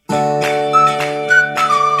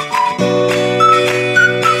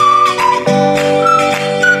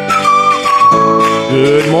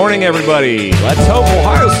morning, everybody. Let's hope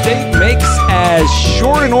Ohio State makes as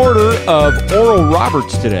short an order of Oral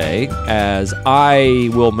Roberts today as I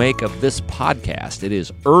will make of this podcast. It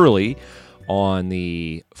is early on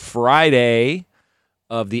the Friday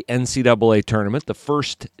of the NCAA tournament, the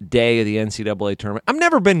first day of the NCAA tournament. I've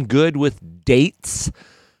never been good with dates,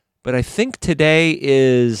 but I think today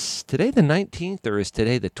the 19th or is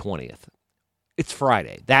today the 20th? It's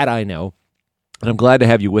Friday. That I know, and I'm glad to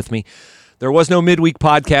have you with me. There was no midweek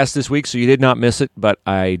podcast this week, so you did not miss it, but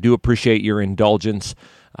I do appreciate your indulgence.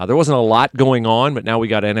 There wasn't a lot going on, but now we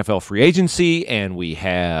got NFL free agency, and we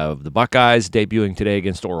have the Buckeyes debuting today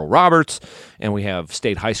against Oral Roberts, and we have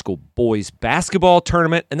state high school boys basketball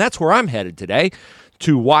tournament, and that's where I'm headed today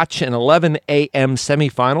to watch an 11 a.m.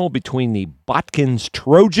 semifinal between the Botkins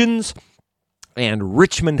Trojans and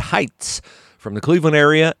Richmond Heights from the Cleveland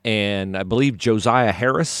area, and I believe Josiah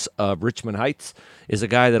Harris of Richmond Heights is a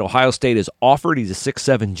guy that Ohio State has offered. He's a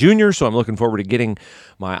 6'7 junior, so I'm looking forward to getting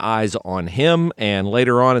my eyes on him. And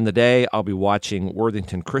later on in the day, I'll be watching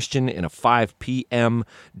Worthington Christian in a 5 p.m.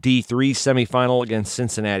 D3 semifinal against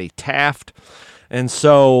Cincinnati Taft. And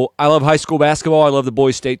so I love high school basketball. I love the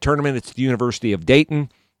boys state tournament. It's the University of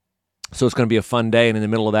Dayton. So it's going to be a fun day. And in the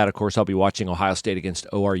middle of that, of course, I'll be watching Ohio State against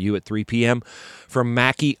ORU at 3 p.m. from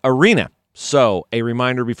Mackey Arena. So, a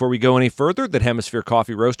reminder before we go any further that Hemisphere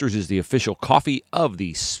Coffee Roasters is the official coffee of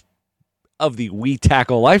the We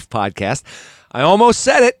Tackle Life podcast. I almost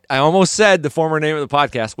said it. I almost said the former name of the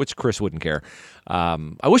podcast, which Chris wouldn't care. I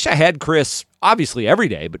wish I had Chris, obviously every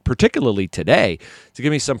day, but particularly today, to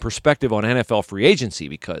give me some perspective on NFL free agency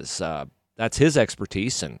because that's his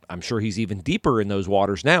expertise, and I'm sure he's even deeper in those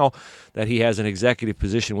waters now that he has an executive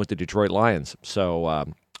position with the Detroit Lions. So,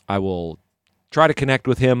 I will try to connect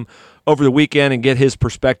with him over the weekend and get his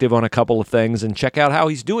perspective on a couple of things and check out how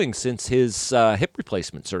he's doing since his hip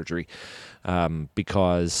replacement surgery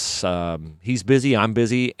because he's busy, I'm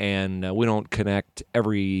busy, and we don't connect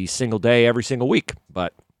every single day, every single week.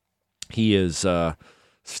 But he is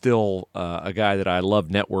still a guy that I love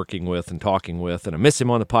networking with and talking with, and I miss him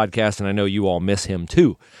on the podcast, and I know you all miss him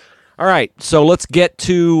too. All right, so let's get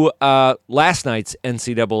to last night's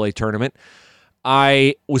NCAA tournament.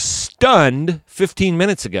 I was stunned 15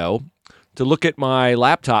 minutes ago to look at my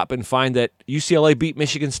laptop and find that UCLA beat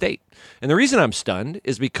Michigan State. And the reason I'm stunned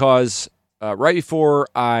is because right before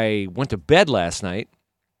I went to bed last night,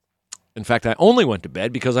 in fact, I only went to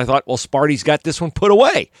bed because I thought, well, Sparty's got this one put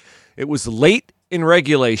away. It was late in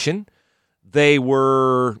regulation. They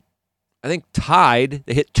were, I think, tied.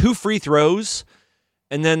 They hit 2 free throws,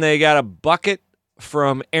 and then they got a bucket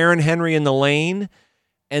from Aaron Henry in the lane.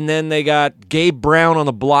 And then they got Gabe Brown on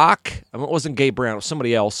the block. I mean, it wasn't Gabe Brown, it was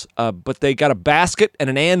somebody else. But they got a basket and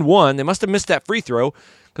an and one. They must have missed that free throw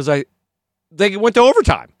because they went to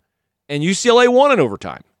overtime. And UCLA won in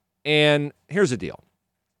overtime. And here's the deal.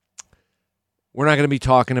 We're not going to be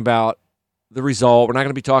talking about the result. We're not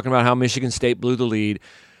going to be talking about how Michigan State blew the lead.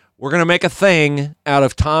 We're going to make a thing out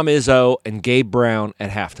of Tom Izzo and Gabe Brown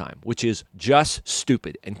at halftime, which is just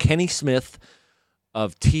stupid. And Kenny Smith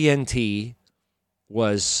of TNT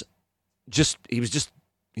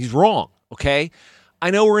he's wrong, okay? I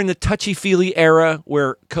know we're in the touchy-feely era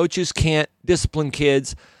where coaches can't discipline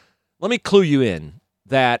kids. Let me clue you in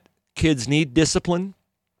that kids need discipline.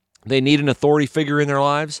 They need an authority figure in their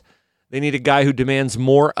lives. They need a guy who demands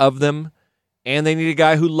more of them, and they need a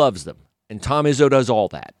guy who loves them. And Tom Izzo does all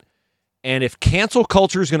that. And if cancel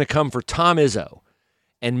culture is going to come for Tom Izzo,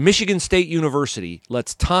 and Michigan State University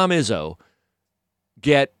lets Tom Izzo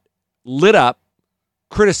get lit up,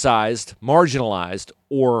 criticized, marginalized,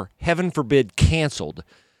 or, heaven forbid, canceled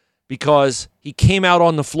because he came out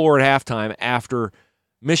on the floor at halftime after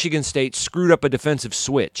Michigan State screwed up a defensive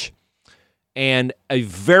switch. And a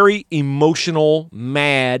very emotional,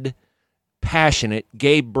 mad, passionate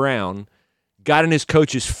Gabe Brown got in his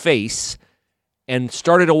coach's face and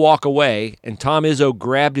started to walk away, and Tom Izzo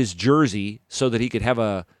grabbed his jersey so that he could have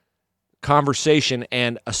a conversation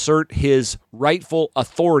and assert his rightful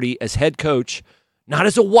authority as head coach, not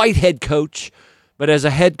as a white head coach, but as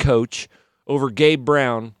a head coach over Gabe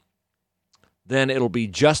Brown, then it'll be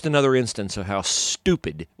just another instance of how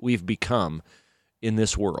stupid we've become in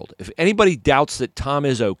this world. If anybody doubts that Tom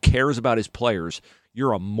Izzo cares about his players,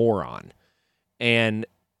 you're a moron. And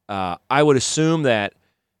I would assume that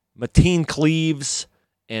Mateen Cleaves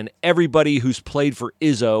and everybody who's played for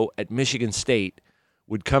Izzo at Michigan State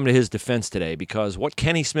would come to his defense today because what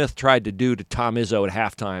Kenny Smith tried to do to Tom Izzo at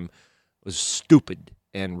halftime was stupid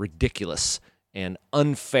and ridiculous and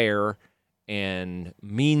unfair and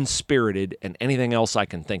mean-spirited and anything else I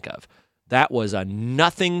can think of. That was a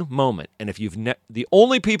nothing moment. And if the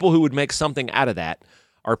only people who would make something out of that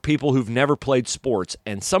are people who've never played sports.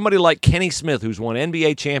 And somebody like Kenny Smith, who's won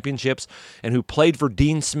NBA championships and who played for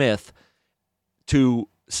Dean Smith, to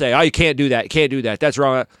say, oh, you can't do that, that's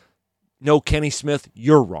wrong. No, Kenny Smith,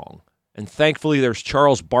 you're wrong. And thankfully there's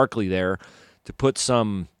Charles Barkley there to put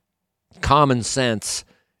some common sense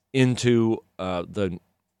into the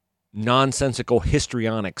nonsensical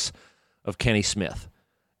histrionics of Kenny Smith.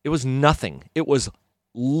 It was nothing. It was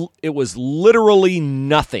literally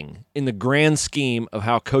nothing in the grand scheme of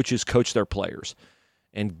how coaches coach their players.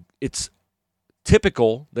 And it's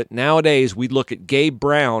typical that nowadays we look at Gabe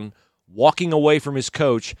Brown walking away from his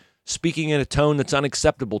coach, speaking in a tone that's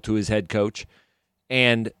unacceptable to his head coach,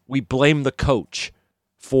 and we blame the coach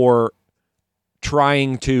for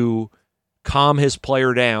trying to calm his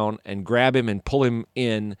player down and grab him and pull him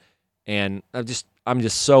in. And I'm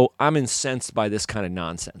incensed by this kind of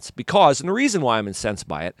nonsense. And the reason why I'm incensed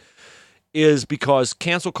by it is because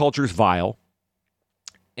cancel culture is vile,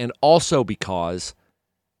 and also because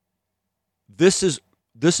this is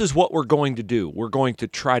what we're going to do. We're going to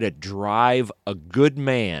try to drive a good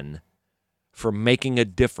man from making a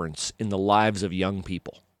difference in the lives of young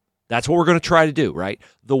people. That's what we're going to try to do, right?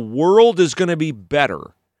 The world is going to be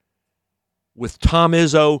better with Tom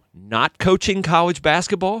Izzo not coaching college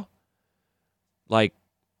basketball. Like,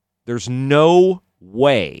 there's no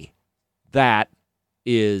way that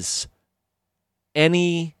is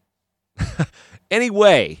any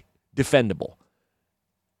way defendable.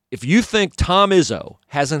 If you think Tom Izzo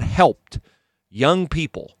hasn't helped young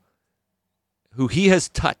people who he has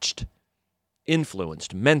touched,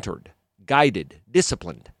 influenced, mentored, guided,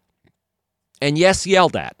 disciplined, and yes,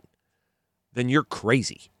 yelled at, then you're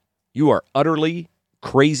crazy. You are utterly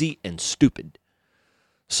crazy and stupid.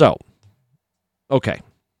 So, okay.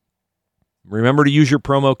 Remember to use your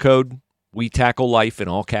promo code We Tackle Life in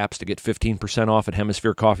all caps to get 15% off at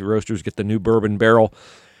Hemisphere Coffee Roasters. Get the new bourbon barrel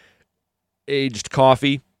aged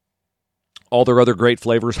coffee, all their other great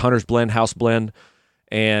flavors, Hunter's Blend, House Blend,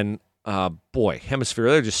 and boy,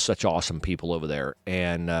 Hemisphere, they're just such awesome people over there.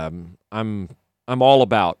 And I'm all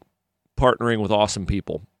about partnering with awesome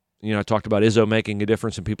people. You know, I talked about Izzo making a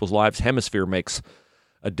difference in people's lives. Hemisphere makes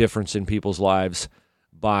a difference in people's lives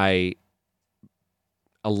by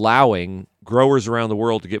allowing growers around the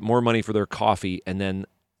world to get more money for their coffee, and then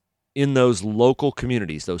in those local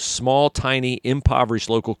communities, those small, tiny, impoverished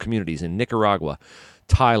local communities in Nicaragua,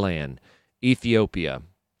 Thailand, Ethiopia,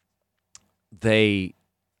 they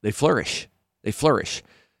flourish. They flourish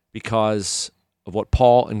because of what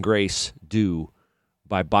Paul and Grace do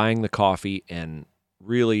by buying the coffee and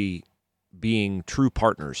really being true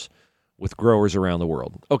partners with growers around the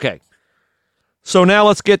world. Okay. So now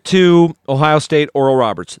let's get to Ohio State, Oral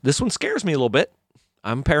Roberts. This one scares me a little bit.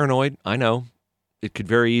 I'm paranoid. I know. It could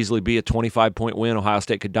very easily be a 25-point win. Ohio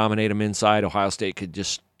State could dominate them inside. Ohio State could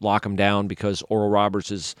just lock them down because Oral Roberts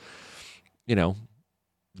is, going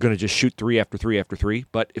to just shoot three after three after three.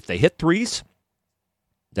 But if they hit threes,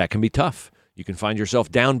 that can be tough. You can find yourself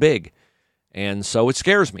down big. And so it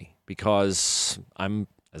scares me because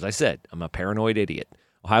as I said, I'm a paranoid idiot.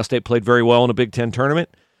 Ohio State played very well in a Big Ten tournament.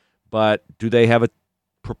 But do they have a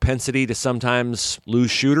propensity to sometimes lose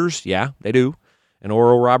shooters? Yeah, they do. And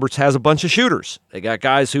Oral Roberts has a bunch of shooters. They got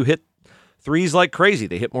guys who hit threes like crazy.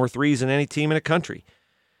 They hit more threes than any team in the country.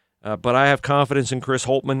 But I have confidence in Chris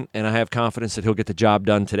Holtmann, and I have confidence that he'll get the job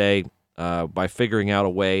done today by figuring out a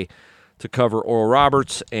way to cover Oral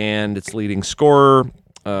Roberts and its leading scorer,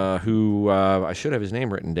 who I should have his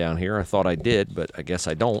name written down here. I thought I did, but I guess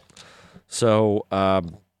I don't. So,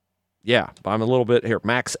 yeah, I'm a little bit here.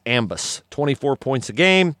 Max Ambus, 24 points a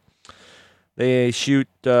game. They shoot,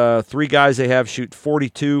 three guys they have shoot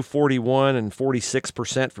 42, 41, and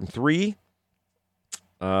 46% from three.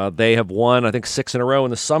 They have won, I think, 6 in a row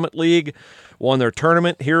in the Summit League, won their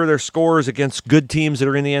tournament. Here are their scores against good teams that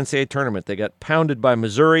are in the NCAA tournament. They got pounded by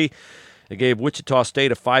Missouri. They gave Wichita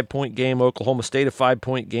State a 5-point game, Oklahoma State a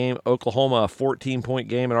 5-point game, Oklahoma a 14-point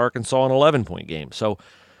game, and Arkansas an 11-point game. So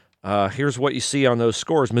here's what you see on those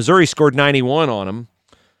scores. Missouri scored 91 on them.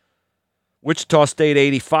 Wichita State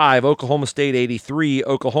 85, Oklahoma State 83,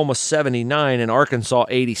 Oklahoma 79, and Arkansas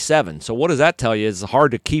 87. So what does that tell you? It's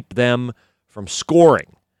hard to keep them from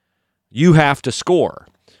scoring. You have to score.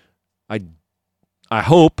 I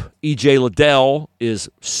hope E.J. Liddell is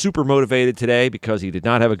super motivated today because he did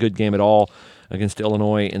not have a good game at all against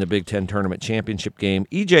Illinois in the Big Ten Tournament Championship game.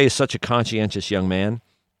 E.J. is such a conscientious young man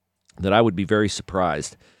that I would be very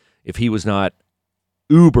surprised if he was not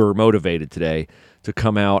uber motivated today to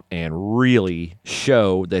come out and really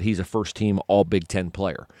show that he's a first-team All-Big Ten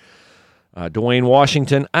player. Dwayne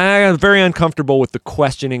Washington, I'm very uncomfortable with the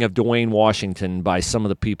questioning of Dwayne Washington by some of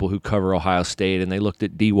the people who cover Ohio State, and they looked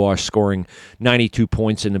at D-Wash scoring 92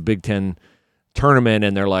 points in the Big Ten tournament,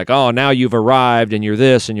 and they're like, oh, now you've arrived, and you're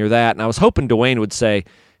this, and you're that. And I was hoping Dwayne would say,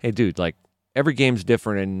 hey, dude, like, every game's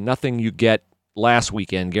different, and nothing you get last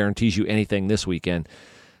weekend guarantees you anything this weekend.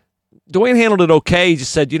 Dwayne handled it okay. He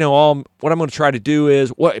just said, what I'm going to try to do is,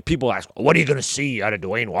 what people ask, what are you going to see out of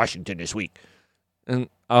Dwayne Washington this week? And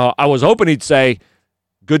I was hoping he'd say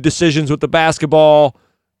good decisions with the basketball,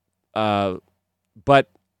 but,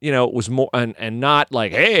 it was more, and not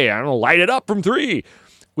like, hey, I'm going to light it up from three,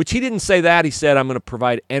 which he didn't say that. He said, I'm going to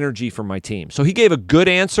provide energy for my team. So he gave a good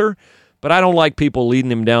answer, but I don't like people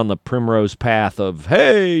leading him down the primrose path of,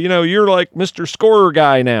 hey, you're like Mr. Scorer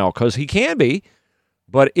guy now, because he can be,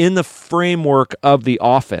 but in the framework of the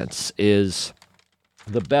offense is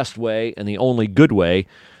the best way and the only good way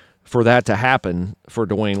for that to happen for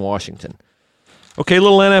Dwayne Washington. Okay, a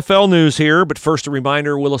little NFL news here, but first a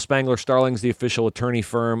reminder, Willis Spangler Starling's the official attorney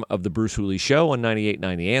firm of the Bruce Hooley Show on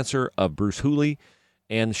 98.9 The Answer of Bruce Hooley,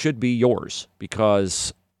 and should be yours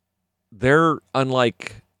because they're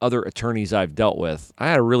unlike other attorneys I've dealt with. I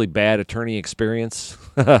had a really bad attorney experience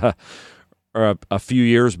a few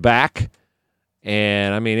years back,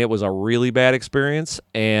 and it was a really bad experience,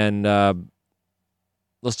 and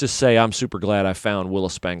let's just say I'm super glad I found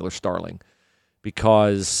Willis Spangler Starling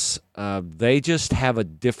because they just have a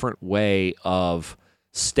different way of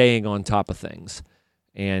staying on top of things.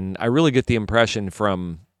 And I really get the impression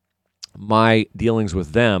from my dealings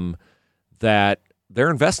with them that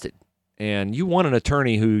they're invested. And you want an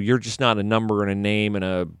attorney who you're just not a number and a name and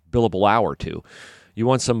a billable hour to. You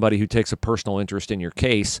want somebody who takes a personal interest in your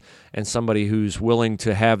case and somebody who's willing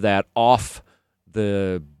to have that off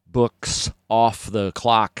the books, off the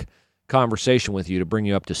clock conversation with you to bring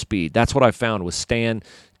you up to speed. That's what I found with Stan,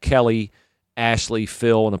 Kelly, Ashley,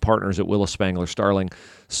 Phil, and the partners at Willis Spangler Starling.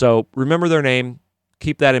 So remember their name.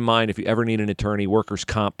 Keep that in mind if you ever need an attorney, workers'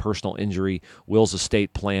 comp, personal injury, wills,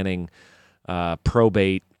 estate planning,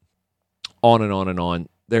 probate, on and on and on.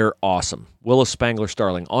 They're awesome. Willis Spangler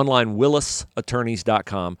Starling. Online,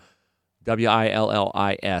 willisattorneys.com,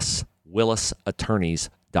 WILLIS,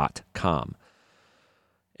 willisattorneys.com.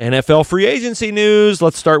 NFL free agency news.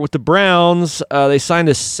 Let's start with the Browns. They signed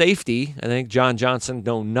a safety. I think John Johnson,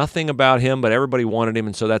 know nothing about him, but everybody wanted him,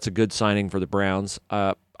 and so that's a good signing for the Browns.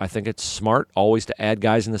 I think it's smart always to add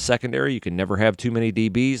guys in the secondary. You can never have too many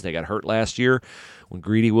DBs. They got hurt last year when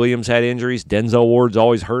Greedy Williams had injuries. Denzel Ward's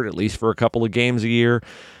always hurt, at least for a couple of games a year.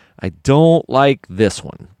 I don't like this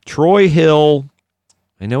one. Troy Hill,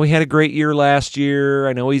 I know he had a great year last year.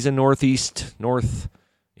 I know he's a Northeast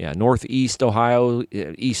Ohio,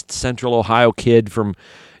 East Central Ohio kid from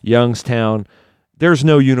Youngstown. There's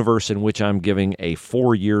no universe in which I'm giving a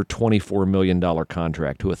 4-year, $24 million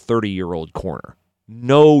contract to a 30-year-old corner.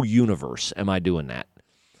 No universe am I doing that.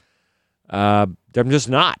 I'm just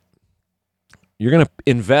not. You're going to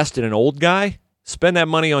invest in an old guy? Spend that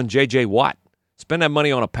money on J.J. Watt. Spend that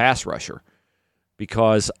money on a pass rusher.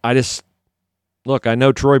 Because I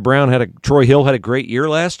know Troy Hill had a great year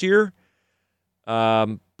last year.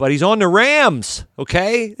 But he's on the Rams,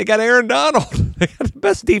 okay? They got Aaron Donald. They got the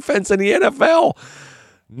best defense in the NFL.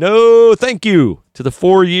 No, thank you to the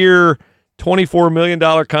 4-year, $24 million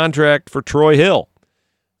contract for Troy Hill.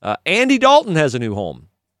 Andy Dalton has a new home.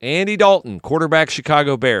 Andy Dalton, quarterback,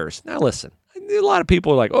 Chicago Bears. Now listen, a lot of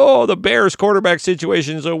people are like, oh, the Bears quarterback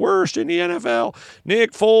situation is the worst in the NFL.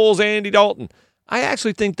 Nick Foles, Andy Dalton. I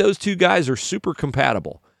actually think those two guys are super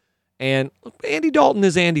compatible. And look, Andy Dalton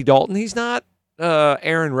is Andy Dalton. He's not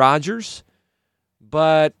Aaron Rodgers,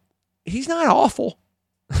 but he's not awful.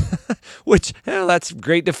 Which, that's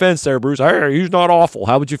great defense there, Bruce. Hey, he's not awful.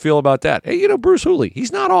 How would you feel about that? Hey, Bruce Hooley,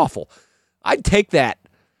 he's not awful. I'd take that.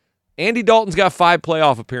 Andy Dalton's got 5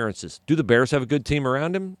 playoff appearances. Do the Bears have a good team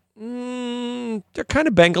around him? They're kind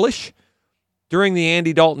of Bengalish during the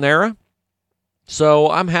Andy Dalton era. So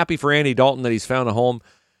I'm happy for Andy Dalton that he's found a home.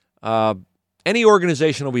 Any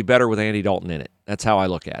organization will be better with Andy Dalton in it. That's how I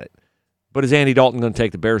look at it. But is Andy Dalton going to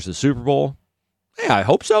take the Bears to the Super Bowl? Yeah, I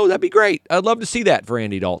hope so. That'd be great. I'd love to see that for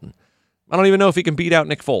Andy Dalton. I don't even know if he can beat out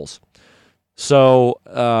Nick Foles. So,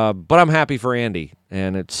 but I'm happy for Andy,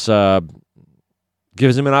 and it's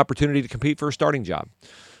gives him an opportunity to compete for a starting job.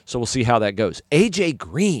 So we'll see how that goes. A.J.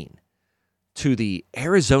 Green to the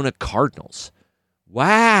Arizona Cardinals.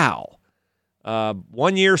 Wow.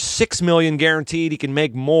 1 year, $6 million guaranteed. He can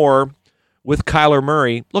make more with Kyler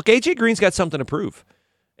Murray. Look, A.J. Green's got something to prove.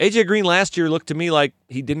 A.J. Green last year looked to me like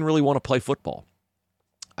he didn't really want to play football.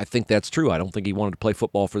 I think that's true. I don't think he wanted to play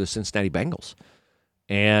football for the Cincinnati Bengals.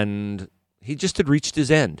 And he just had reached his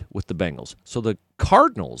end with the Bengals. So the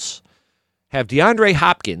Cardinals have DeAndre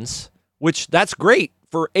Hopkins, which that's great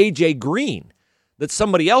for A.J. Green, that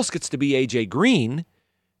somebody else gets to be A.J. Green,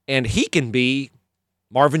 and he can be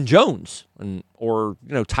Marvin Jones or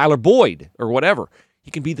Tyler Boyd or whatever. He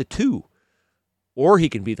can be the 2, or he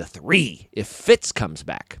can be the 3 if Fitz comes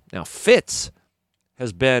back. Now, Fitz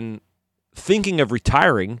has been thinking of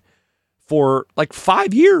retiring for like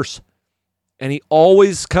 5 years. And he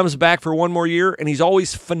always comes back for one more year, and he's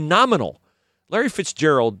always phenomenal. Larry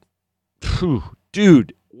Fitzgerald,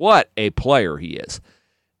 dude, what a player he is.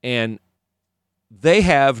 And they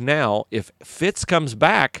have now, if Fitz comes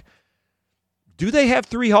back, do they have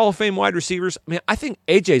 3 Hall of Fame wide receivers? I mean, I think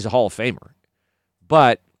AJ's a Hall of Famer,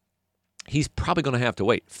 but he's probably going to have to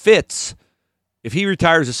wait. Fitz, if he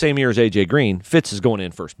retires the same year as AJ Green, Fitz is going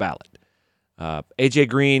in first ballot. AJ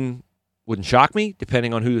Green wouldn't shock me,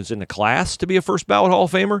 depending on who's in the class, to be a first ballot Hall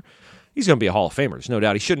of Famer. He's going to be a Hall of Famer. There's no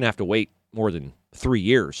doubt. He shouldn't have to wait more than 3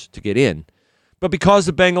 years to get in. But because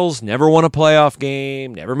the Bengals never won a playoff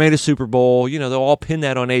game, never made a Super Bowl, they'll all pin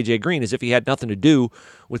that on A.J. Green as if he had nothing to do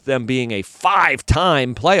with them being a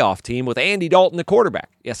 5-time playoff team with Andy Dalton, the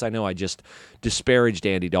quarterback. Yes, I know I just disparaged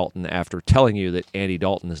Andy Dalton after telling you that Andy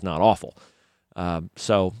Dalton is not awful.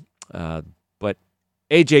 But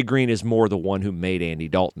A.J. Green is more the one who made Andy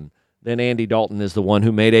Dalton than Andy Dalton is the one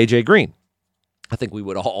who made A.J. Green. I think we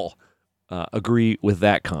would all agree with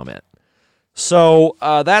that comment. So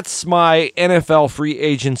that's my NFL free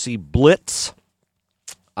agency blitz.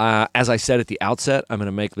 As I said at the outset, I'm going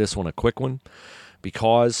to make this one a quick one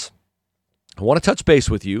because I want to touch base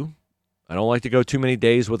with you. I don't like to go too many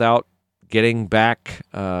days without getting back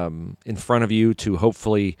in front of you to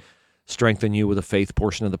hopefully strengthen you with a faith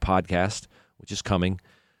portion of the podcast, which is coming.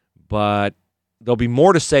 But there'll be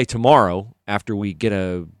more to say tomorrow after we get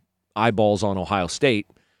eyeballs on Ohio State,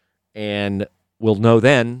 and we'll know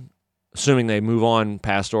then, assuming they move on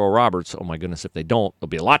past Oral Roberts. Oh, my goodness, if they don't, there'll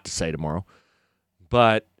be a lot to say tomorrow.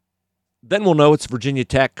 But then we'll know it's Virginia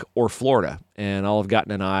Tech or Florida, and I'll have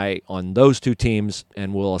gotten an eye on those 2 teams,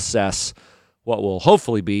 and we'll assess what will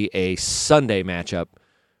hopefully be a Sunday matchup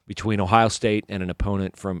between Ohio State and an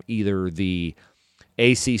opponent from either the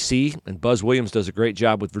ACC, and Buzz Williams does a great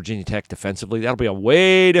job with Virginia Tech defensively. That'll be a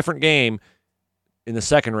way different game in the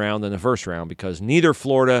second round than the first round because neither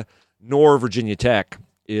Florida nor Virginia Tech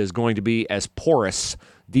is going to be as porous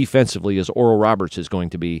defensively as Oral Roberts is going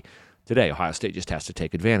to be today. Ohio State just has to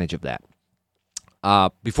take advantage of that.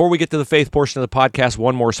 Before we get to the faith portion of the podcast,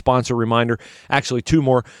 one more sponsor reminder, actually 2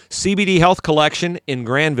 more. CBD Health Collection in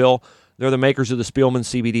Granville. They're the makers of the Spielman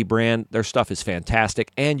CBD brand. Their stuff is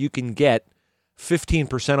fantastic, and you can get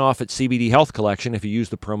 15% off at CBD Health Collection if you use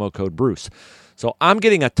the promo code Bruce. So I'm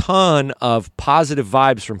getting a ton of positive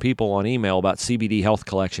vibes from people on email about CBD Health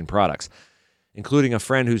Collection products, including a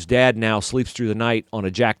friend whose dad now sleeps through the night on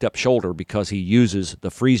a jacked up shoulder because he uses the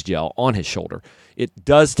freeze gel on his shoulder. It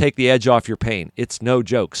does take the edge off your pain. It's no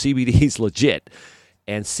joke. CBD is legit.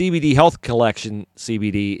 And CBD Health Collection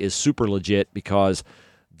CBD is super legit because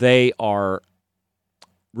they are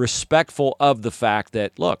respectful of the fact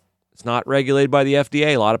that, look, it's not regulated by the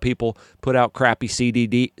FDA. A lot of people put out crappy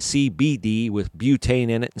CBD with butane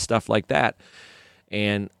in it and stuff like that.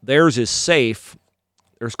 And theirs is safe.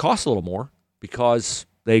 Theirs costs a little more because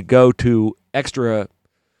they go to extra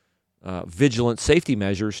vigilant safety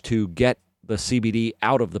measures to get the CBD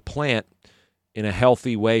out of the plant in a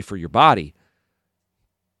healthy way for your body.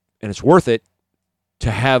 And it's worth it to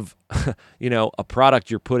have, a product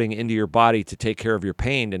you're putting into your body to take care of your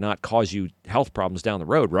pain to not cause you health problems down the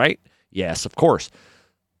road, right? Yes, of course.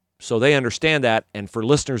 So they understand that, and for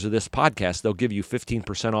listeners of this podcast, they'll give you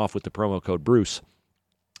 15% off with the promo code Bruce.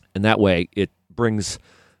 And that way, it brings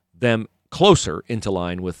them closer into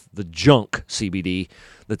line with the junk CBD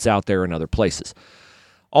that's out there in other places.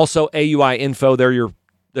 Also, AUI Info,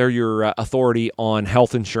 they're your authority on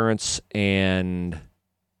health insurance, and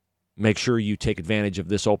make sure you take advantage of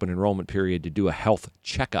this open enrollment period to do a health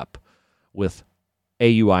checkup with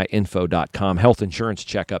AUIinfo.com. Health insurance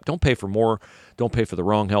checkup. Don't pay for more. Don't pay for the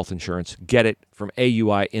wrong health insurance. Get it from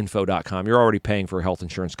AUIinfo.com. You're already paying for a health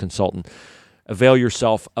insurance consultant. Avail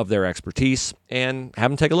yourself of their expertise and have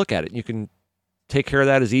them take a look at it. You can take care of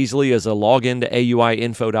that as easily as a login to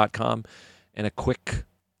AUIinfo.com and a quick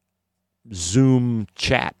Zoom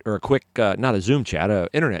chat, or a quick, not a Zoom chat, an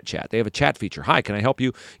internet chat. They have a chat feature. Hi, can I help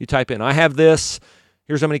you? You type in, I have this.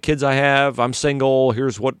 Here's how many kids I have. I'm single.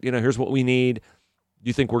 Here's what we need. Do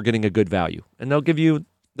you think we're getting a good value? And they'll give you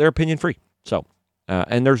their opinion free. So,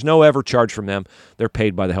 and there's no ever charge from them. They're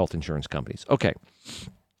paid by the health insurance companies. Okay,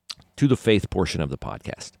 to the faith portion of the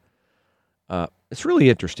podcast. It's really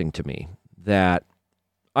interesting to me that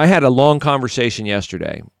I had a long conversation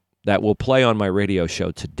yesterday that will play on my radio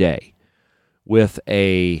show today with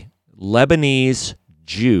a Lebanese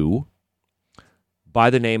Jew by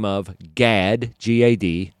the name of Gad,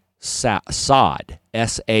 G-A-D, Saad,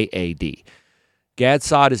 S-A-A-D. Gad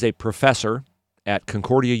Saad is a professor at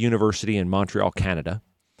Concordia University in Montreal, Canada.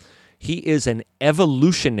 He is an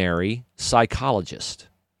evolutionary psychologist.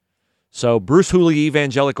 So Bruce Hooley,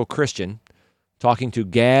 evangelical Christian, talking to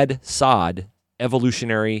Gad Saad,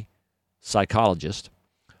 evolutionary psychologist,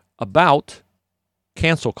 about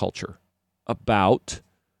cancel culture, about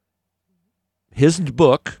his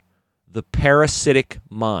book, The Parasitic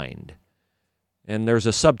Mind. And there's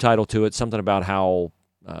a subtitle to it, something about how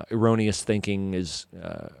erroneous thinking is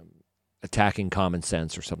attacking common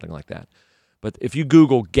sense or something like that. But if you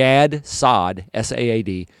Google Gad Saad,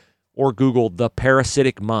 S-A-A-D, or Google The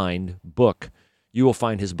Parasitic Mind book, you will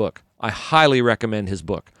find his book. I highly recommend his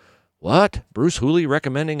book. What? Bruce Hooley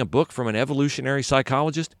recommending a book from an evolutionary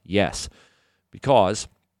psychologist? Yes, because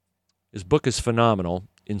his book is phenomenal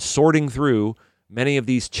in sorting through many of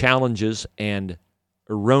these challenges and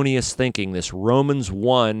erroneous thinking, this Romans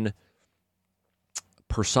 1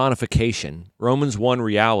 personification, Romans 1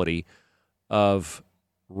 reality of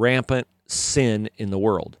rampant sin in the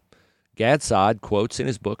world. Gad Saad quotes in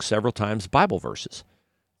his book several times Bible verses.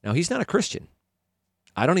 Now, he's not a Christian.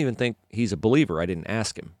 I don't even think he's a believer. I didn't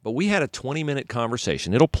ask him. But we had a 20-minute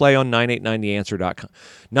conversation. It'll play on 989theanswer.com.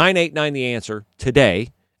 989theanswer today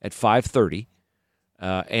at 5:30,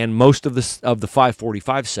 and most of the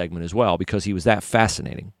 5:45 segment as well, because he was that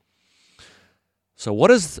fascinating. So what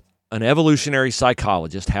does an evolutionary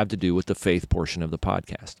psychologist have to do with the faith portion of the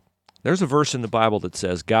podcast? There's a verse in the Bible that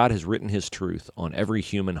says God has written his truth on every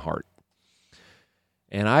human heart.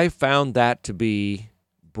 And I found that to be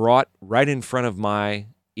brought right in front of my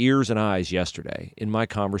ears and eyes yesterday in my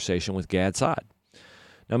conversation with Gad Saad.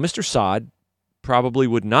 Now, Mr. Saad probably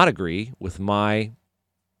would not agree with my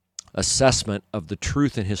assessment of the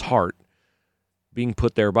truth in his heart being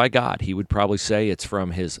put there by God. He would probably say it's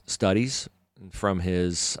from his studies, from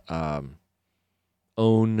his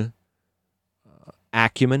own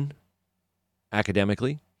acumen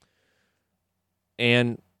academically,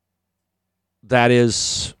 and that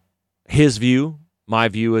is his view. My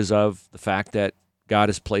view is of the fact that God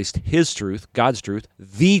has placed his truth, God's truth,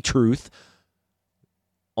 the truth,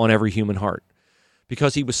 on every human heart.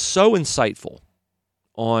 Because he was so insightful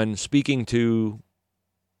on speaking to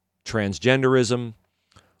transgenderism,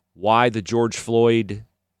 why the George Floyd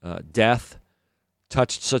death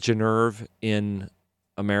touched such a nerve in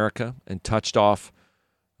America and touched off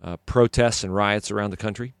protests and riots around the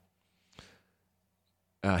country.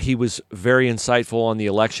 He was very insightful on the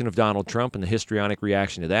election of Donald Trump and the histrionic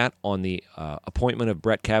reaction to that, on the appointment of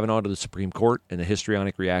Brett Kavanaugh to the Supreme Court and the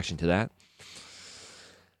histrionic reaction to that.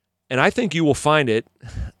 And I think you will find it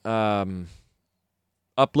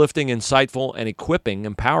uplifting, insightful, and equipping,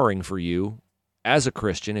 empowering for you as a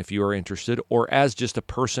Christian, if you are interested, or as just a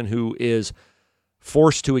person who is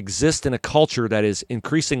forced to exist in a culture that is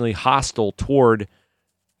increasingly hostile toward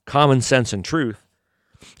common sense and truth,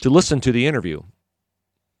 to listen to the interview.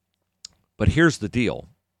 But here's the deal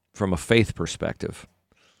from a faith perspective.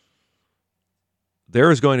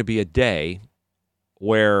 There is going to be a day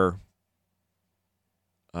where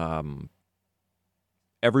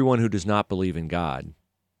everyone who does not believe in God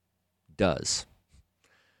does.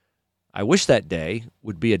 I wish that day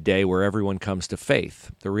would be a day where everyone comes to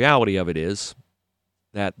faith. The reality of it is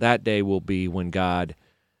that that day will be when God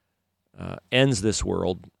ends this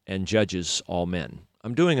world and judges all men.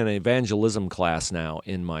 I'm doing an evangelism class now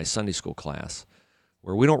in my Sunday school class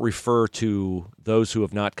where we don't refer to those who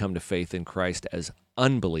have not come to faith in Christ as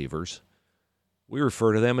unbelievers. We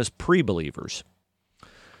refer to them as pre-believers.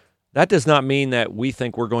 That does not mean that we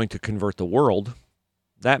think we're going to convert the world.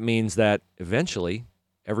 That means that eventually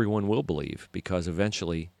everyone will believe, because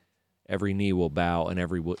eventually every knee will bow and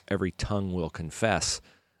every tongue will confess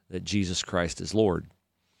that Jesus Christ is Lord.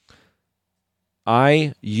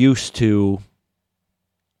 I used to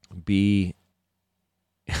be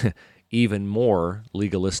even more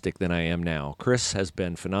legalistic than I am now. Chris has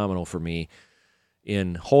been phenomenal for me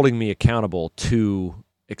in holding me accountable to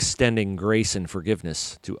extending grace and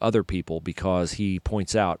forgiveness to other people, because he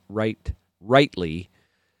points out rightly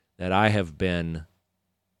that I have been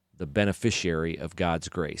the beneficiary of God's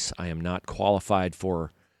grace. I am not qualified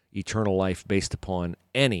for eternal life based upon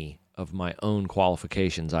any of my own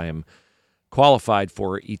qualifications. I am qualified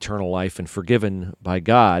for eternal life and forgiven by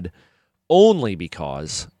God only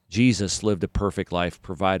because Jesus lived a perfect life,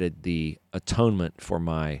 provided the atonement for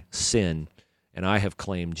my sin, and I have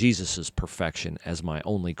claimed Jesus' perfection as my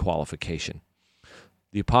only qualification.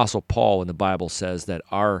 The Apostle Paul in the Bible says that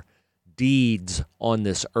our deeds on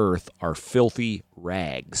this earth are filthy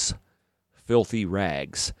rags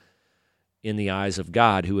in the eyes of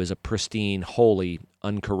God, who is a pristine, holy,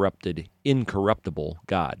 uncorrupted, incorruptible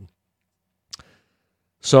God.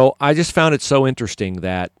 So I just found it so interesting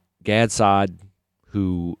that Gad Saad,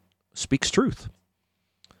 who speaks truth,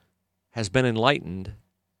 has been enlightened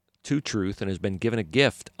to truth and has been given a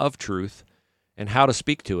gift of truth and how to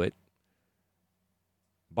speak to it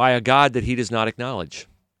by a God that he does not acknowledge.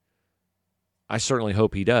 I certainly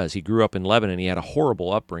hope he does. He grew up in Lebanon. He had a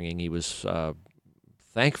horrible upbringing. He was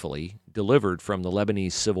thankfully delivered from the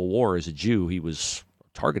Lebanese Civil War as a Jew. He was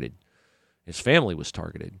targeted. His family was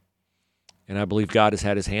targeted. And I believe God has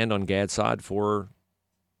had his hand on Gad Saad for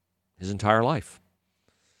his entire life.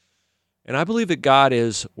 And I believe that God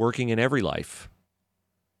is working in every life,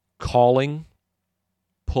 calling,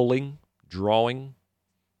 pulling, drawing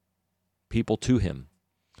people to him.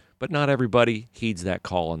 But not everybody heeds that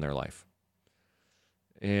call in their life.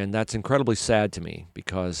 And that's incredibly sad to me,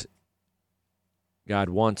 because God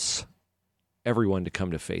wants everyone to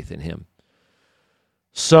come to faith in him.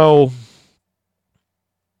 So,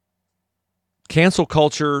 cancel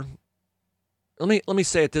culture, let me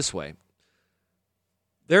say it this way.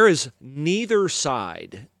 There is neither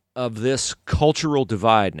side of this cultural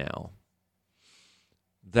divide now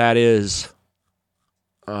that is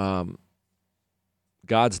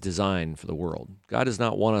God's design for the world. God does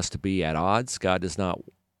not want us to be at odds. God does not.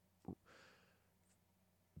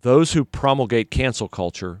 Those who promulgate cancel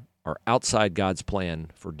culture are outside God's plan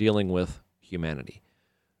for dealing with humanity.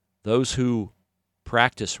 Those who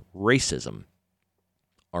practice racism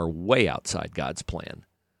are way outside God's plan.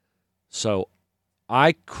 So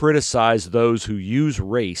I criticize those who use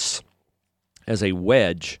race as a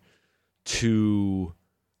wedge to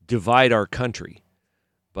divide our country.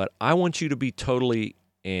 But I want you to be totally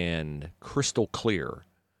and crystal clear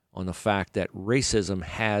on the fact that racism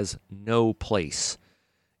has no place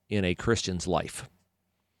in a Christian's life.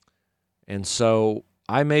 And so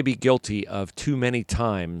I may be guilty of too many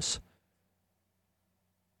times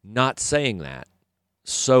not saying that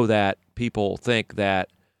so that people think that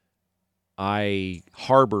I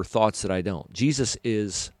harbor thoughts that I don't. Jesus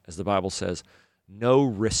is, as the Bible says, no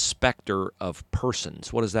respecter of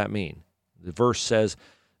persons. What does that mean? The verse says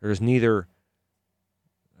there is neither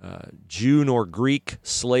Jew nor Greek,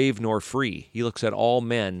 slave nor free. He looks at all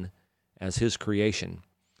men as his creation.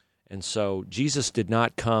 And so Jesus did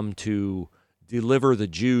not come to deliver the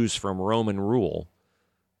Jews from Roman rule.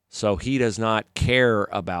 So he does not care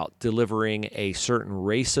about delivering a certain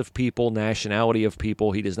race of people, nationality of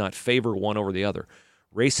people. He does not favor one over the other.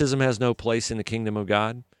 Racism has no place in the kingdom of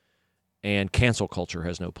God, and cancel culture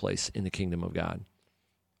has no place in the kingdom of God.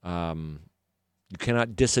 You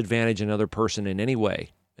cannot disadvantage another person in any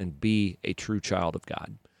way and be a true child of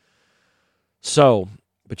God. So,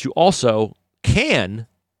 but you also can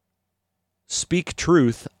speak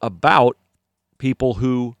truth about people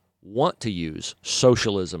who want to use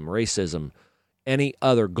socialism, racism, any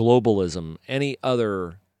other globalism, any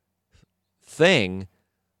other thing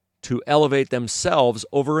to elevate themselves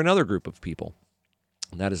over another group of people.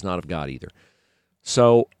 And that is not of God either.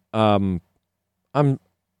 So I'm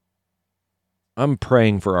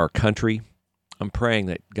praying for our country. I'm praying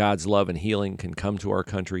that God's love and healing can come to our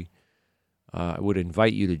country. I would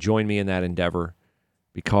invite you to join me in that endeavor,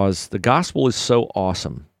 because the gospel is so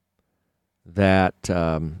awesome that,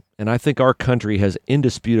 and I think our country has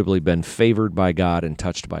indisputably been favored by God and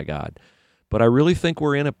touched by God. But I really think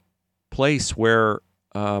we're in a place where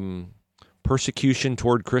persecution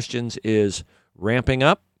toward Christians is ramping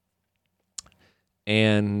up.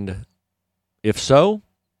 And if so,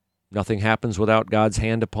 nothing happens without God's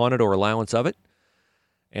hand upon it or allowance of it.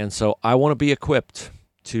 And so I want to be equipped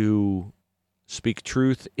to speak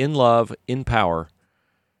truth in love, in power,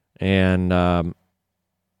 and I'm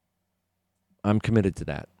committed to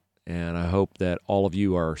that. And I hope that all of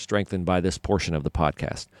you are strengthened by this portion of the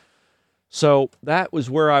podcast. So that was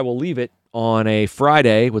where I will leave it on a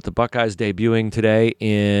Friday, with the Buckeyes debuting today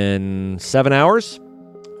in 7 hours.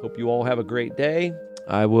 Hope you all have a great day.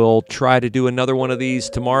 I will try to do another one of these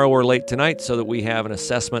tomorrow or late tonight so that we have an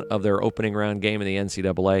assessment of their opening round game in the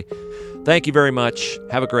NCAA. Thank you very much.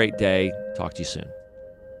 Have a great day. Talk to you soon.